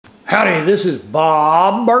Howdy, this is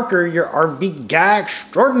Bob Barker, your RV guy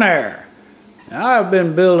extraordinaire. Now, I've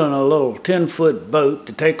been building a little 10-foot boat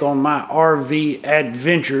to take on my RV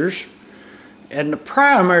adventures, and the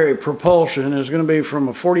primary propulsion is going to be from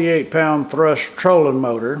a 48-pound thrust trolling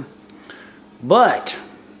motor. But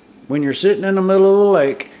when you're sitting in the middle of the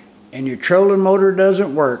lake and your trolling motor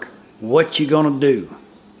doesn't work, what you gonna do?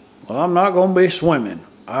 Well, I'm not gonna be swimming,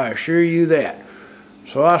 I assure you that.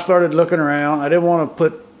 So I started looking around. I didn't want to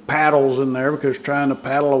put paddles in there because trying to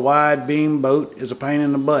paddle a wide beam boat is a pain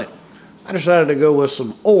in the butt. I decided to go with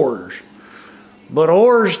some oars. But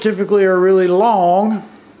oars typically are really long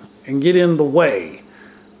and get in the way.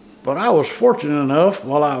 But I was fortunate enough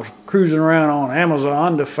while I was cruising around on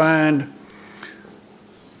Amazon to find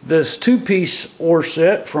this two-piece oar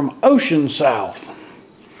set from Oceansouth.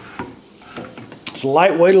 It's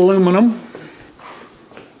lightweight aluminum.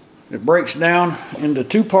 It breaks down into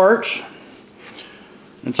two parts.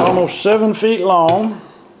 It's almost 7 feet long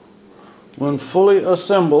when fully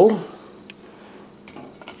assembled.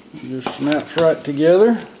 It just snaps right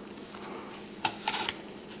together.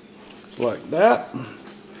 Just like that.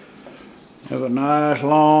 Have a nice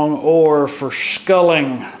long oar for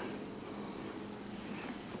sculling.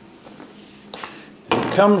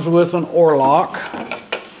 It comes with an oar lock.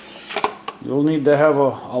 You'll need to have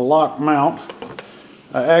a lock mount.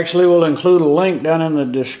 I actually will include a link down in the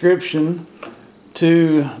description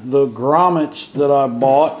to the grommets that I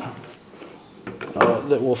bought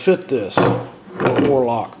that will fit this oar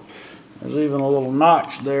lock. There's even a little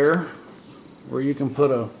notch there where you can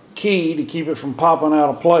put a key to keep it from popping out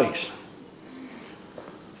of place.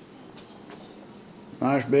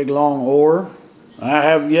 Nice big long oar. I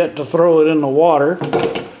have yet to throw it in the water,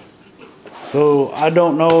 so I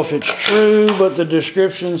don't know if it's true, but the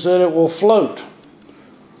description said it will float.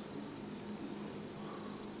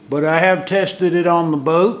 But I have tested it on the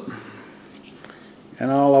boat,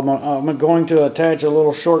 and I'm going to attach a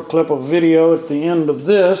little short clip of video at the end of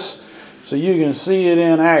this so you can see it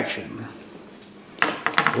in action.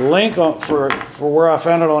 The link for where I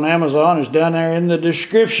found it on Amazon is down there in the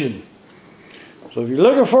description. So if you're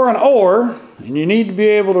looking for an oar and you need to be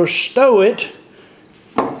able to stow it,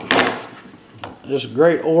 this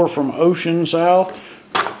great oar from Oceansouth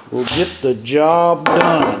will get the job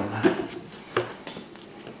done.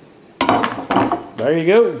 There you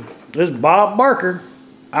go. This is Bob Barker.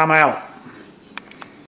 I'm out.